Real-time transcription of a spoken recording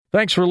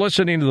Thanks for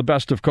listening to the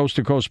Best of Coast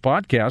to Coast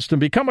podcast, and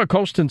become a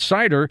Coast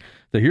Insider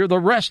to hear the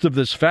rest of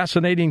this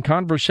fascinating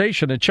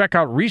conversation and check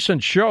out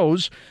recent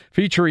shows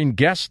featuring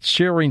guests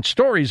sharing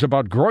stories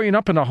about growing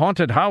up in a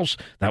haunted house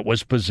that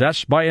was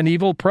possessed by an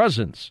evil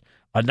presence,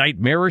 a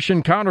nightmarish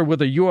encounter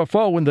with a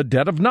UFO in the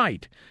dead of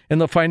night, and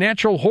the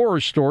financial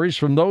horror stories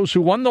from those who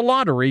won the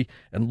lottery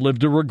and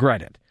lived to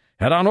regret it.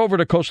 Head on over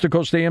to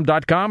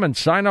coasttocoastam.com and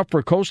sign up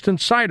for Coast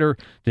Insider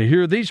to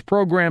hear these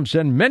programs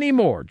and many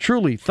more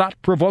truly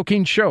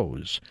thought-provoking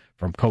shows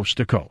from Coast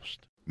to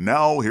Coast.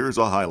 Now here's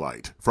a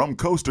highlight from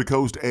Coast to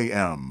Coast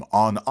AM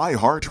on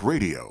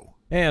iHeartRadio.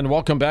 And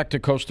welcome back to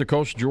Coast.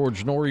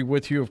 George Noory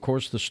with you. Of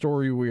course, the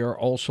story we are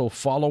also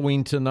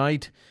following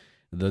tonight,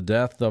 the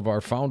death of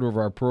our founder of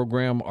our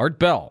program, Art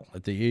Bell,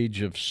 at the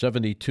age of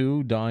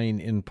 72, dying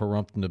in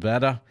Pahrump,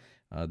 Nevada.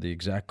 The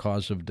exact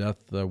cause of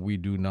death, we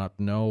do not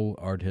know.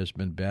 Art has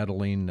been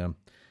battling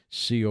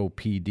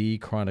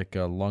COPD, chronic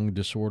lung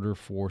disorder,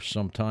 for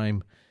some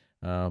time,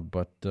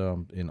 but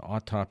an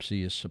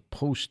autopsy is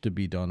supposed to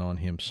be done on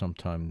him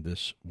sometime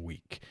this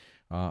week.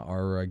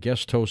 Our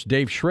guest host,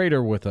 Dave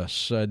Schrader, with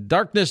us.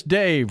 Darkness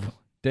Dave.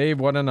 Dave,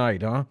 what a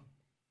night, huh?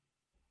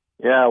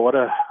 Yeah, what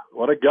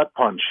a gut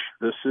punch.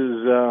 This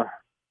is, a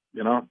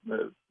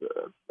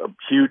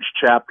huge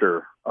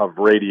chapter of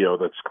radio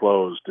that's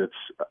closed.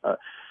 It's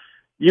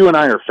you and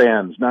I are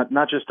fans, not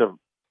just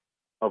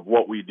of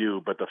what we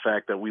do, but the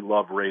fact that we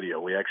love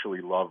radio. We actually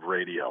love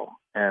radio.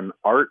 And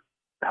Art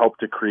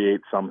helped to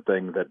create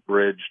something that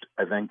bridged,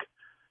 I think,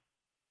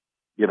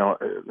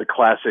 the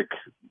classic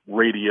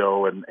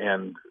radio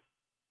and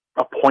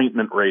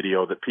appointment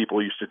radio that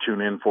people used to tune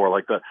in for,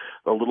 like the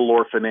Little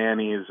Orphan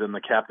Annies and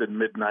the Captain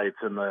Midnights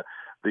and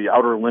the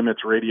Outer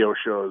Limits radio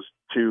shows,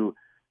 to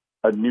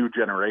a new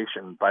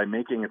generation by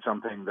making it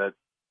something that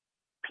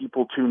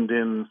people tuned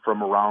in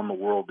from around the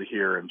world to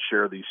hear and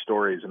share these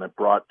stories. And it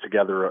brought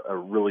together a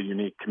really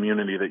unique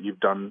community that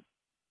you've done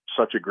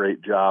such a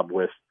great job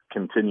with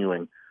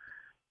continuing.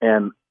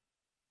 And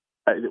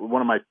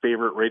one of my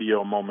favorite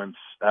radio moments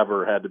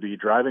ever had to be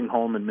driving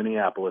home in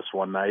Minneapolis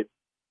one night,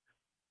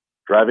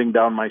 driving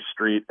down my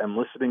street and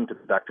listening to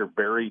Dr.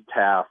 Barry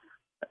Taff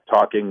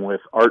talking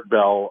with Art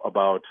Bell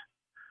about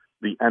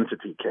the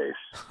Entity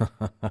case.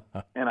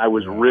 And I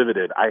was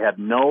riveted. I had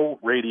no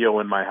radio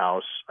in my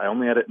house. I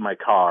only had it in my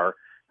car.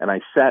 And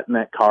I sat in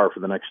that car for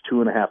the next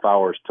 2.5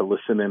 hours to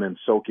listen in and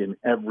soak in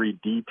every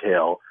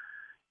detail.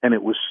 And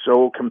it was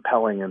so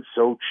compelling and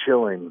so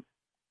chilling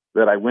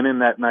that I went in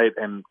that night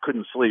and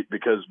couldn't sleep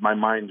because my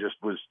mind just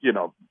was,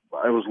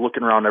 I was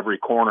looking around every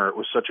corner. It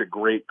was such a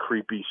great,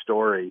 creepy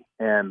story.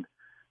 And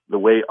the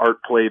way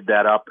Art played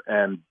that up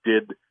and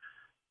did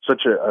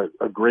such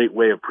a great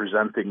way of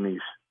presenting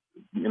these,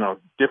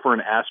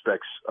 different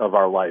aspects of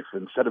our life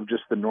instead of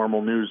just the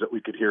normal news that we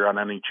could hear on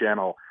any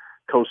channel.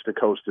 Coast to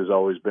Coast has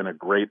always been a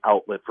great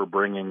outlet for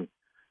bringing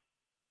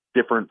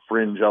different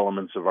fringe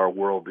elements of our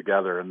world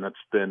together. And that's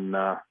been,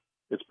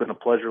 it's been a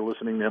pleasure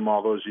listening to him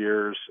all those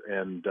years,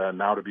 and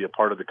now to be a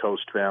part of the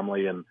Coast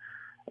family and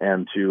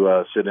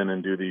to sit in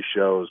and do these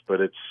shows.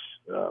 But it's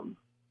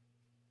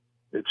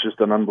just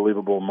an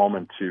unbelievable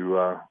moment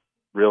to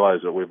realize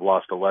that we've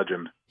lost a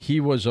legend.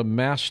 He was a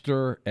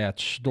master at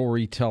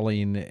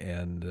storytelling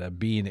and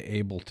being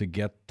able to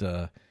get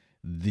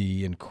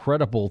the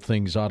incredible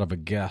things out of a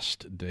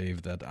guest,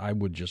 Dave, that I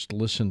would just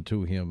listen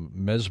to him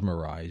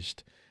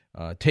mesmerized,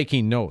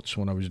 taking notes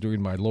when I was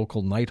doing my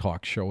local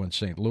Nighthawk show in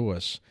St.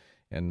 Louis,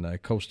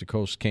 and Coast to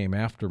Coast came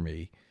after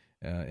me.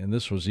 And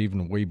this was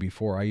even way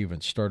before I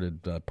even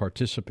started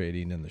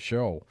participating in the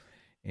show.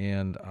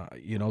 And,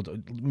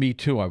 me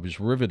too, I was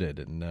riveted.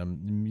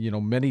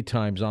 And, many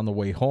times on the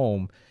way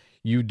home,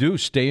 you do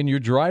stay in your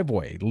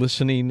driveway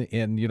listening.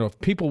 And, if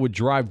people would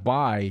drive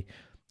by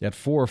at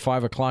 4 or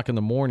 5 o'clock in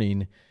the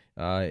morning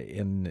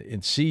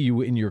and see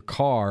you in your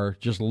car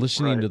just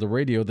listening to the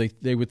radio,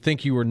 they would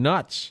think you were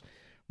nuts.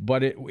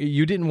 But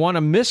you didn't want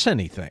to miss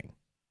anything.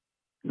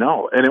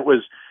 No, and it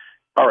was...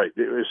 All right,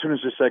 as soon as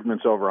this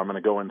segment's over, I'm going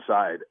to go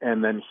inside.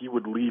 And then he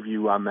would leave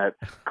you on that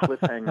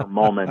cliffhanger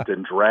moment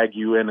and drag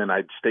you in, and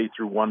I'd stay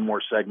through one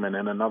more segment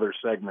and another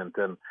segment.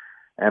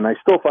 And I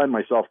still find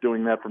myself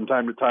doing that from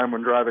time to time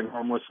when driving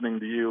home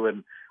listening to you.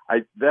 And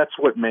that's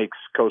what makes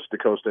Coast to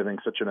Coast, I think,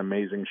 such an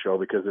amazing show,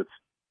 because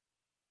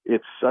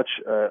it's such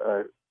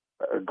a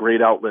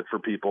great outlet for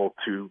people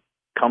to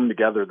come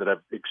together that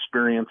have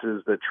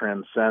experiences that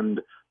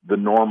transcend the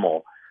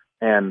normal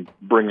and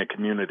bring a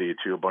community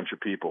to a bunch of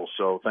people.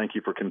 So thank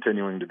you for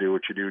continuing to do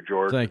what you do,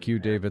 George. Thank you,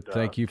 David.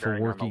 Thank you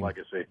for working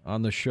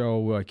on the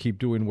show. Keep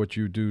doing what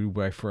you do,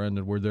 my friend,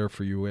 and we're there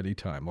for you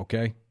anytime,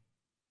 okay?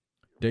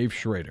 Dave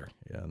Schrader,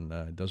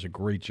 and does a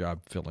great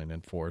job filling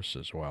in for us,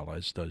 as well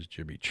as does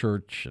Jimmy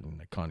Church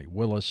and Connie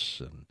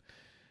Willis and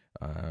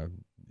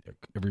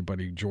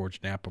everybody,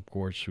 George Knapp, of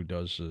course, who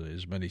does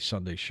as many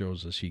Sunday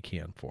shows as he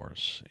can for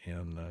us.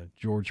 And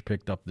George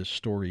picked up this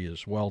story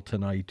as well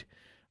tonight,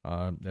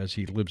 as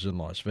he lives in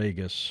Las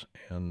Vegas,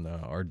 and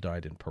Art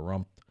died in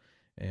Pahrump,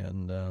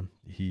 and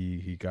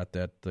he got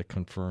that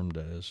confirmed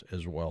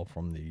as well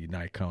from the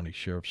Nye County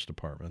Sheriff's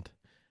Department.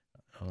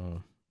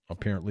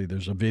 apparently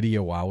there's a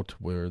video out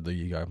where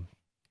the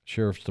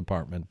sheriff's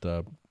department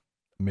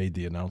made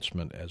the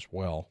announcement as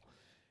well.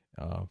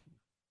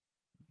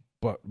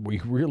 But we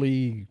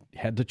really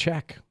had to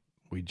check.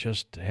 We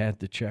just had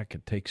to check.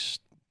 It takes,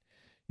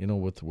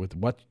 with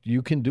what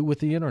you can do with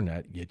the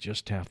internet, you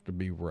just have to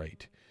be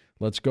right.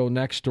 Let's go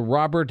next to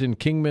Robert in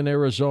Kingman,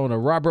 Arizona.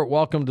 Robert,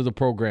 welcome to the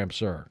program,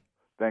 sir.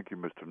 Thank you,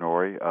 Mr.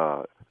 Norrie,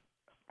 for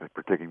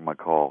taking my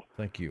call.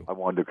 Thank you. I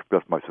wanted to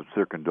express my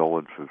sincere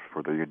condolences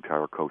for the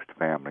entire Coast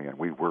family, and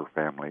we were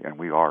family, and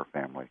we are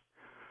family.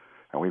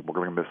 And we're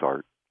going to miss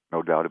Art,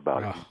 no doubt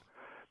about it.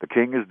 The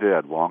king is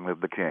dead. Long live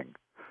the king.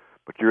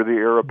 But you're the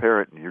heir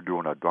apparent, and you're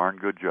doing a darn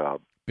good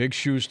job. Big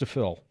shoes to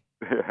fill.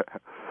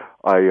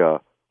 I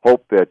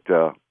hope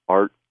that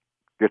Art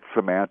gets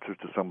some answers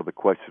to some of the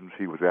questions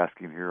he was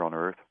asking here on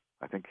Earth.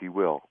 I think he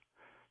will.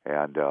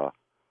 And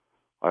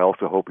I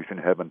also hope he's in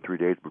heaven 3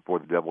 days before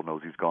the devil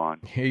knows he's gone.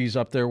 He's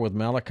up there with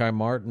Malachi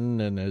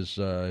Martin and his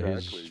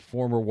Exactly.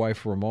 former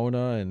wife,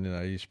 Ramona, and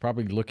he's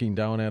probably looking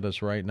down at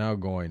us right now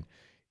going,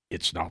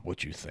 it's not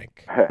what you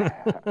think.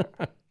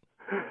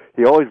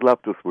 He always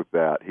left us with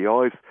that.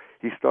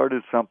 He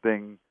started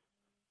something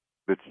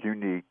that's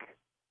unique,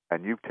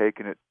 and you've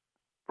taken it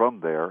from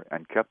there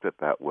and kept it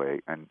that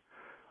way. And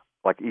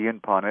like Ian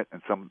Punnett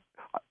and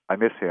I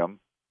miss him.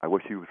 I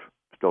wish he was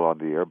still on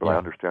the air, but I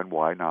understand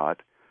why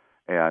not.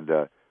 And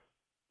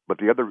but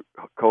the other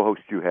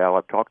co-hosts you have,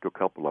 I've talked to a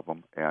couple of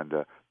them, and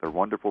they're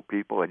wonderful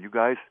people. And you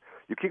guys,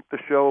 you keep the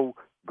show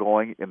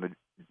going in the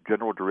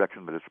general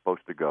direction that it's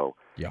supposed to go.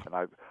 Yeah. And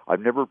I've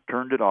never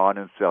turned it on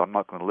and said I'm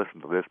not going to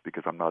listen to this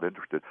because I'm not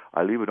interested.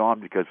 I leave it on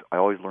because I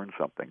always learn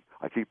something.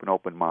 I keep an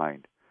open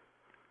mind.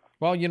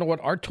 Well, you know what?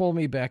 Art told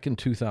me back in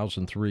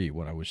 2003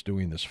 when I was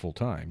doing this full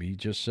time. He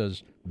just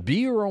says, be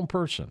your own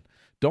person.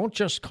 Don't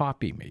just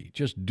copy me.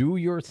 Just do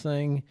your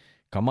thing.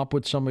 Come up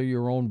with some of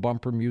your own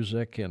bumper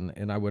music.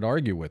 And I would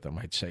argue with him.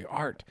 I'd say,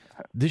 Art,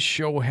 this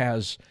show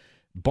has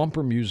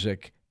bumper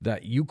music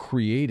that you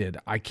created.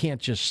 I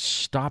can't just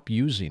stop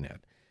using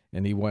it.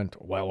 And he went,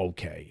 well,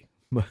 okay.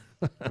 But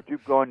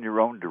you've gone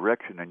your own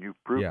direction, and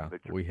you've proven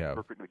that we you're have.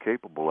 perfectly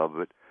capable of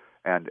it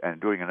and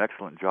doing an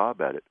excellent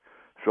job at it.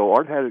 So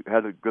Art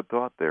had a good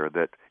thought there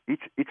that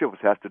each of us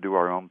has to do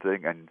our own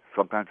thing, and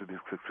sometimes we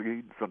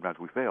succeed, sometimes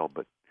we fail.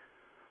 But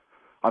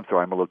I'm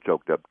sorry, I'm a little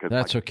choked up because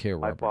That's okay,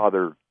 Robert. My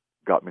father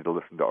got me to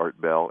listen to Art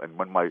Bell, and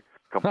when my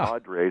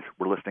compadres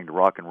were listening to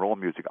rock and roll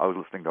music, I was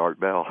listening to Art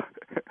Bell.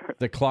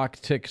 The clock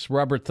ticks.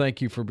 Robert, thank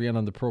you for being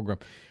on the program.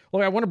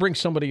 Well, I want to bring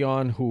somebody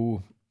on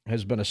who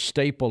has been a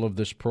staple of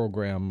this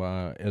program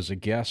as a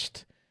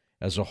guest,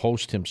 as a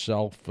host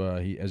himself,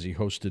 as he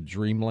hosted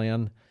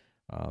Dreamland.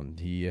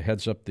 He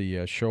heads up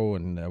the show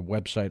and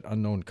website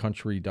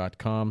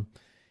unknowncountry.com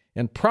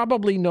and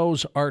probably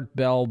knows Art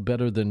Bell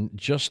better than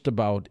just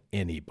about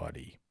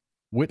anybody.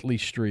 Whitley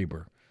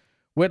Strieber.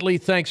 Whitley,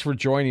 thanks for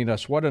joining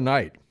us. What a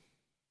night.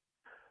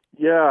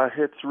 Yeah,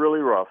 it's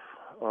really rough.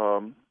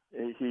 I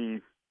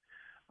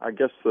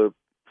guess the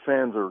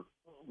fans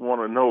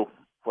want to know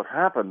what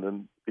happened,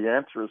 and the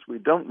answer is we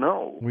don't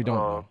know. We don't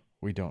know.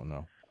 We don't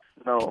know.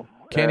 No,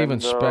 Can't even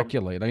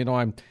speculate. I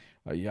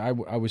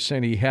was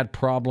saying he had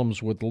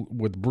problems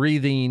with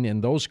breathing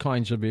and those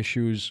kinds of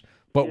issues,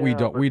 but we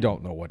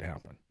don't know what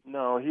happened.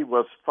 No, he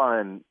was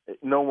fine.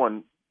 No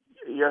one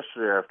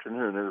yesterday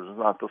afternoon. There was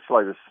not the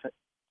slightest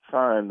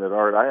sign that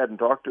Art. I hadn't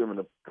talked to him in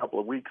a couple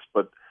of weeks,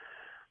 but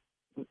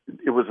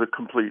it was a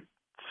complete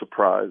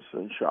surprise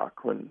and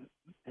shock when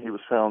he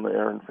was found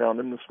there, and found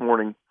him this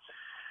morning.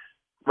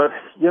 But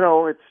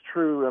it's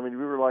true. I mean,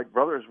 we were like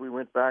brothers. We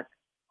went back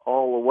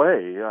all the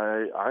way.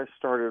 I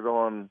started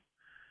on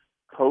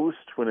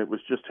Coast when it was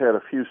just had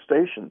a few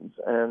stations,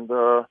 and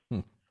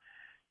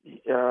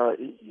we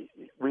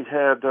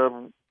had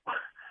a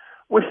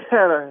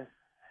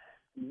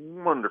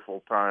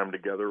wonderful time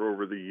together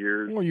over the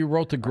years. Well, you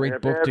wrote the great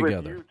book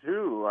together. With you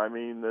too. I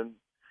mean, and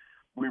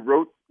we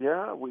wrote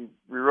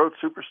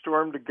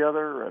Superstorm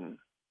together, and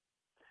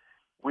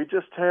we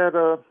just had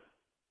a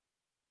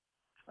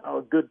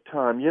good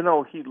time.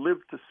 He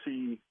lived to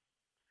see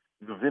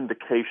the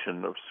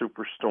vindication of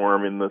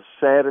Superstorm in the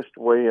saddest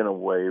way, in a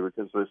way,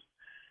 because this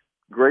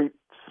great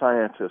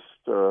scientist,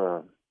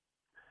 Dr.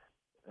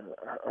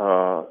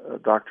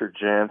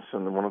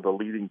 Jansen, one of the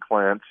leading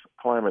climate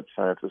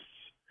scientists,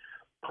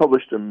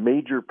 published a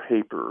major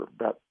paper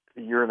about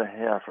a year and a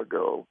half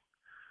ago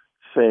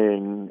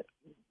saying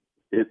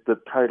the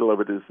title of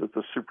it is that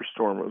the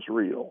superstorm was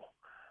real.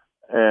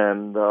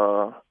 And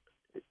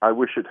I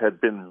wish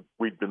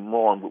we'd been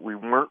wrong, but we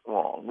weren't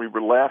wrong. We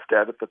were laughed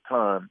at the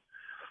time,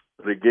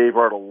 but it gave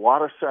Art a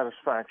lot of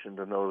satisfaction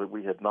to know that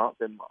we had not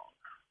been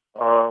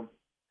wrong.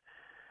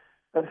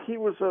 And he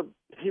was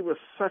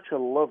such a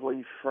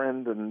lovely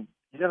friend, and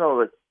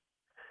that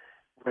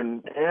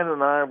when Ann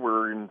and I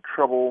were in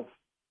trouble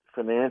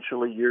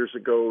financially years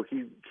ago,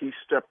 he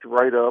stepped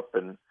right up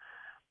and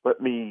let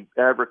me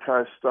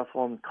advertise stuff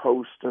on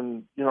Coast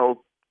and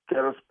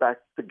get us back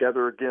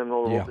together again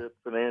a little bit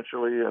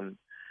financially. And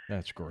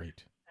that's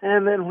great.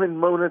 And then when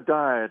Mona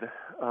died,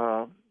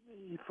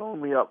 he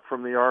phoned me up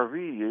from the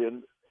RV,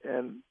 and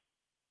and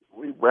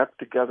we wept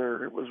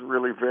together. It was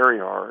really very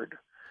hard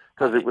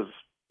because it was.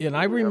 And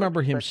I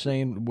remember him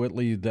saying,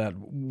 Whitley, that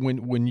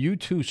when you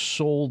two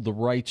sold the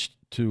rights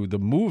to the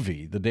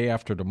movie The Day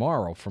After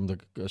Tomorrow from the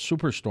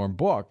Superstorm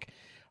book,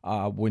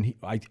 when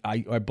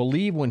I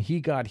believe when he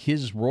got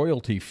his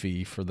royalty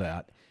fee for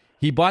that,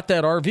 he bought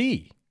that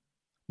RV.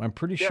 I'm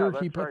pretty sure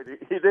that's he bought. Right.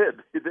 He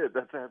did.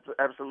 That's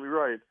absolutely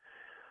right.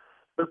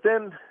 But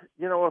then,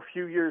 a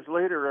few years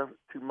later,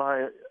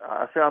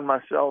 I found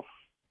myself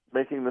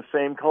making the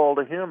same call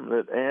to him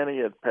that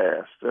Annie had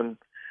passed, and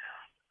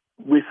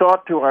we said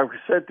to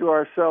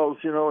ourselves,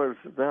 then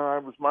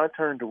it was my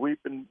turn to weep,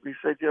 and we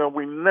said,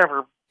 we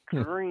never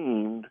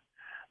dreamed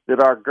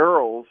that our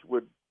girls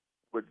would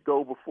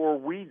go before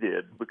we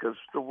did, because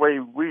the way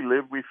we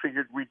lived, we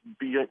figured we'd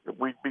be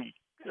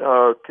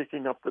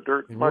kicking up the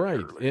dirt much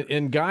earlier.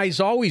 And guys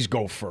always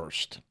go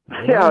first.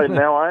 Yeah, and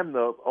now I'm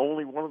the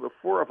only one of the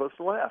four of us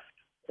left,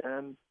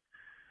 and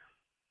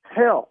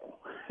hell,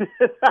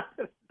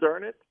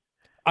 darn it.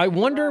 I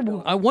wonder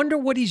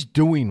what he's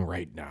doing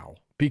right now,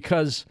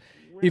 because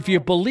if you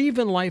believe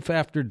in life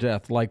after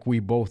death like we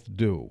both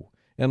do,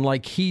 and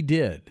like he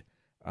did,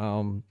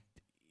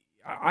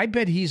 I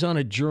bet he's on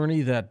a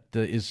journey that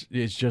is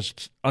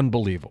just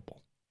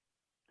unbelievable.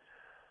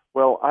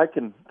 Well, I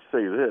can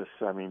say this.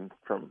 I mean,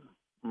 from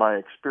my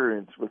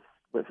experience with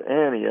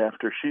Annie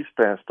after she's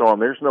passed on,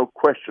 there's no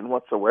question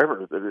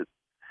whatsoever that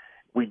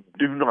we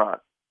do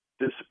not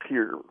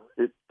disappear.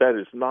 That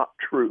is not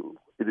true.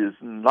 It is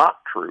not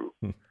true.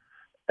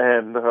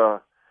 And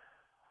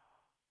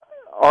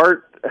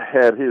Art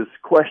had his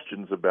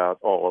questions about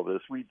all of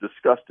this. We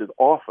discussed it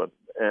often,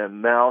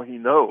 and now he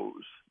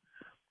knows.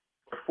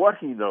 What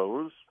he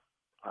knows,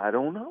 I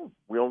don't know.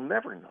 We'll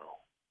never know.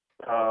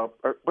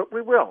 But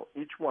we will.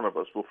 Each one of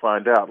us will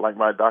find out. Like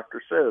my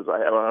doctor says, I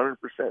have a 100%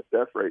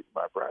 death rate in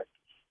my practice.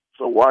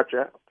 So watch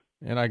out.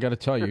 And I got to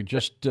tell you,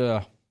 just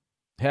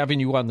having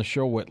you on the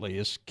show, Whitley,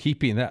 is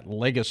keeping that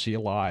legacy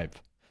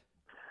alive.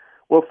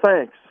 Well,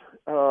 thanks.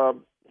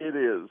 It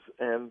is.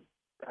 And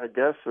I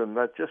guess,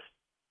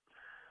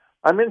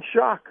 I'm in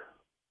shock.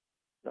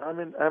 I'm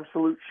in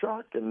absolute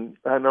shock. And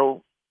I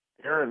know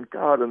Aaron,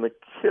 God, and the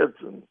kids,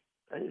 and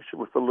Aisha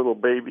with the little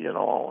baby and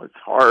all, it's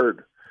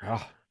hard.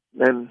 Oh.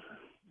 And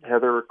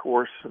Heather, of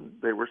course, and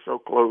they were so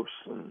close.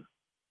 And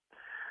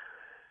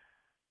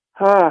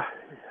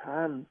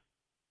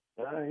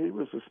he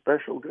was a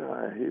special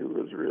guy. He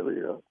was really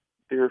a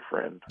dear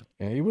friend.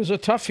 And he was a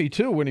toughie,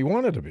 too, when he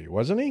wanted to be,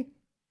 wasn't he?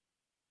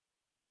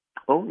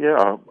 Oh,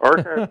 yeah.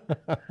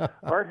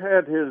 Art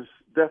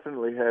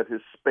definitely had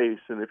his space,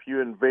 and if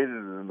you invaded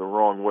it in the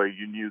wrong way,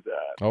 you knew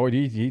that. Oh,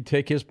 he'd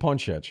take his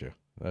punch at you.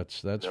 That's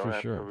for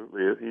sure.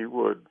 Absolutely, he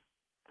would.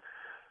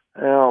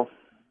 Well,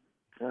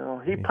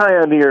 he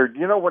pioneered.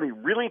 You know what he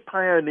really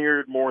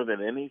pioneered more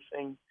than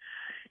anything?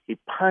 He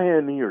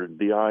pioneered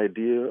the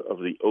idea of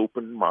the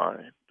open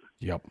mind.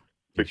 Yep,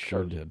 he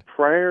sure did.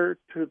 Prior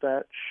to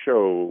that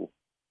show,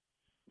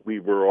 we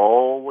were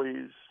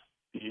always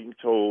being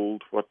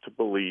told what to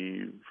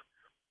believe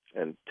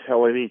and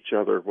telling each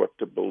other what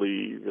to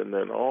believe, and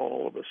then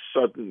all of a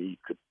sudden you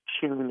could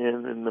tune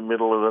in the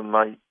middle of the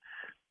night,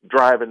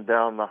 driving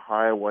down the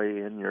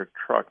highway in your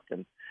truck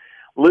and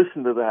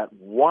listen to that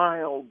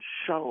wild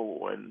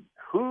show, and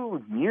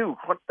who knew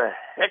what the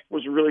heck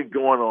was really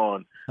going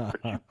on? But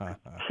you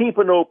keep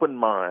an open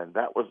mind.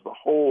 That was the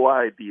whole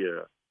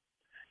idea.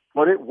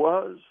 What it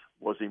was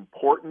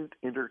important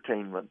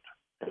entertainment.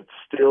 It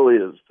still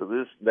is to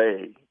this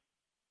day.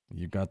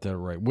 You got that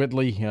right.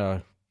 Whitley,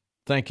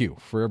 thank you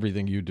for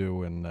everything you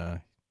do, and,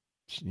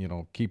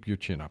 keep your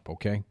chin up,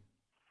 okay?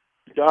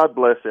 God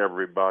bless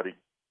everybody.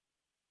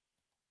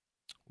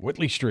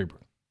 Whitley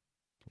Strieber,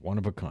 one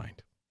of a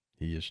kind.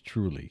 He is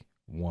truly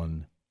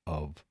one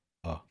of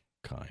a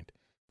kind.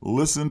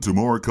 Listen to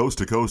more Coast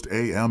to Coast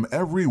AM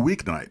every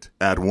weeknight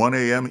at 1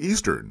 a.m.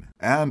 Eastern,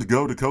 and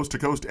go to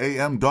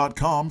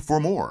coasttocoastam.com for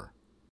more.